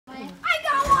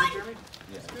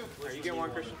Here, you get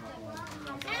one, Christian.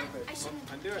 I shouldn't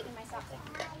have Undo it. taken my socks off.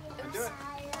 Undo it.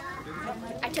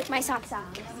 I took my socks off.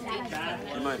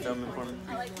 You might film it for me.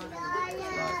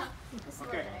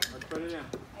 Okay, let's put it in.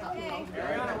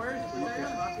 Ariana, where is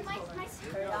it?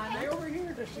 Stay over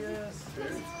here.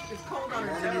 It's cold on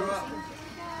her nose.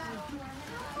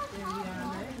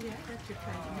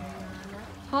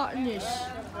 Hotness.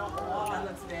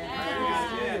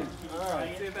 Yeah. All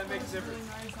right, see if that makes a difference.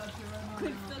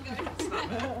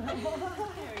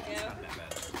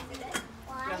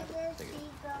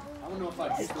 I don't know if I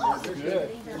keep it. You're good.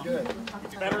 You're good.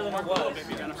 Better than it was.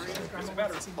 It's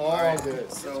better. All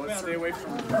good. So let's stay away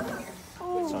from.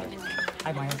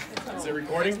 Hi, Maya. Is it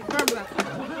recording?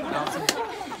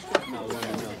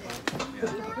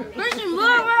 Christian, move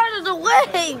out of the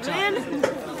way, man.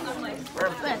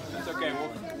 Perfect. It's okay.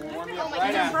 We'll warm you up It's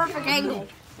right a after. perfect angle.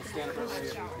 We'll stand up right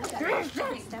here.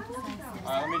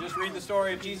 All right, let me just read the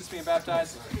story of Jesus being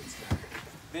baptized.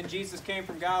 Then Jesus came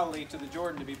from Galilee to the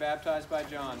Jordan to be baptized by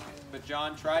John. But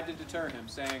John tried to deter him,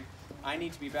 saying, I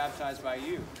need to be baptized by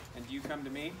you, and do you come to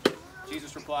me?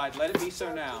 Jesus replied, let it be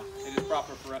so now. It is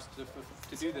proper for us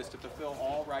to do this to fulfill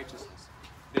all righteousness.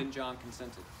 Then John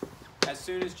consented. As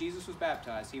soon as Jesus was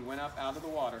baptized, he went up out of the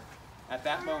water. At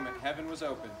that moment, heaven was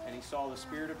opened, and he saw the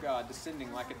Spirit of God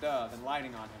descending like a dove and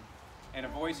lighting on him. And a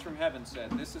voice from heaven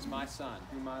said, this is my Son,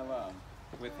 whom I love.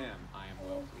 With him I am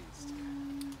well pleased.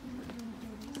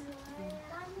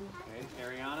 Okay,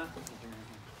 Ariana.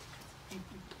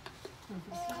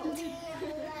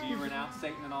 Do you renounce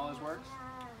Satan and all his works?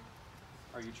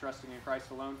 Are you trusting in Christ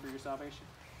alone for your salvation?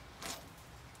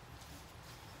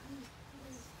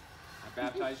 I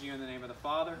baptize you in the name of the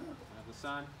Father, and of the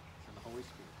Son, and the Holy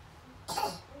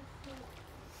Spirit.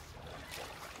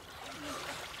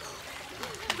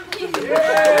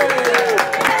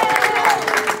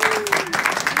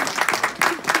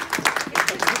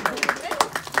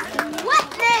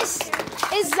 Wetness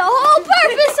is the whole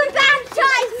purpose of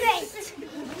baptizing.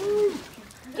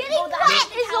 Getting wet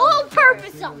is the whole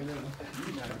purpose of it.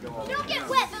 You don't get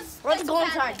wet. Let's go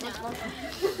inside.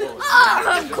 Oh,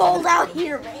 I'm cold out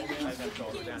here, baby.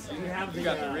 You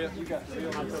got the real. You got the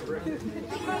real.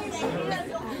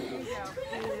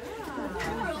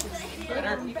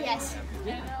 Better? Yes.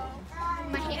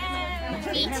 My hands,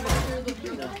 my feet.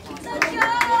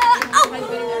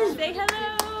 Oh! Say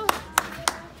hello.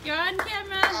 You're on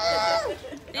camera.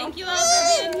 Thank you all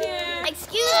for being here.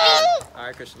 Excuse me. All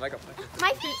right, Christian, leg up.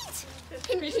 My feet.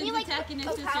 Can you like attacking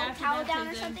put his sister a after towel down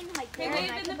or baptism. something? Like Hey, there, wave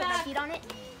and I in can the put my back. feet on it.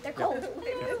 They're cold.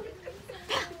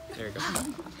 There you go.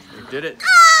 You did it.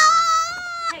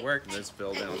 Ah! Worked. Let's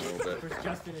fill down a little bit.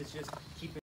 Justin is just keeping.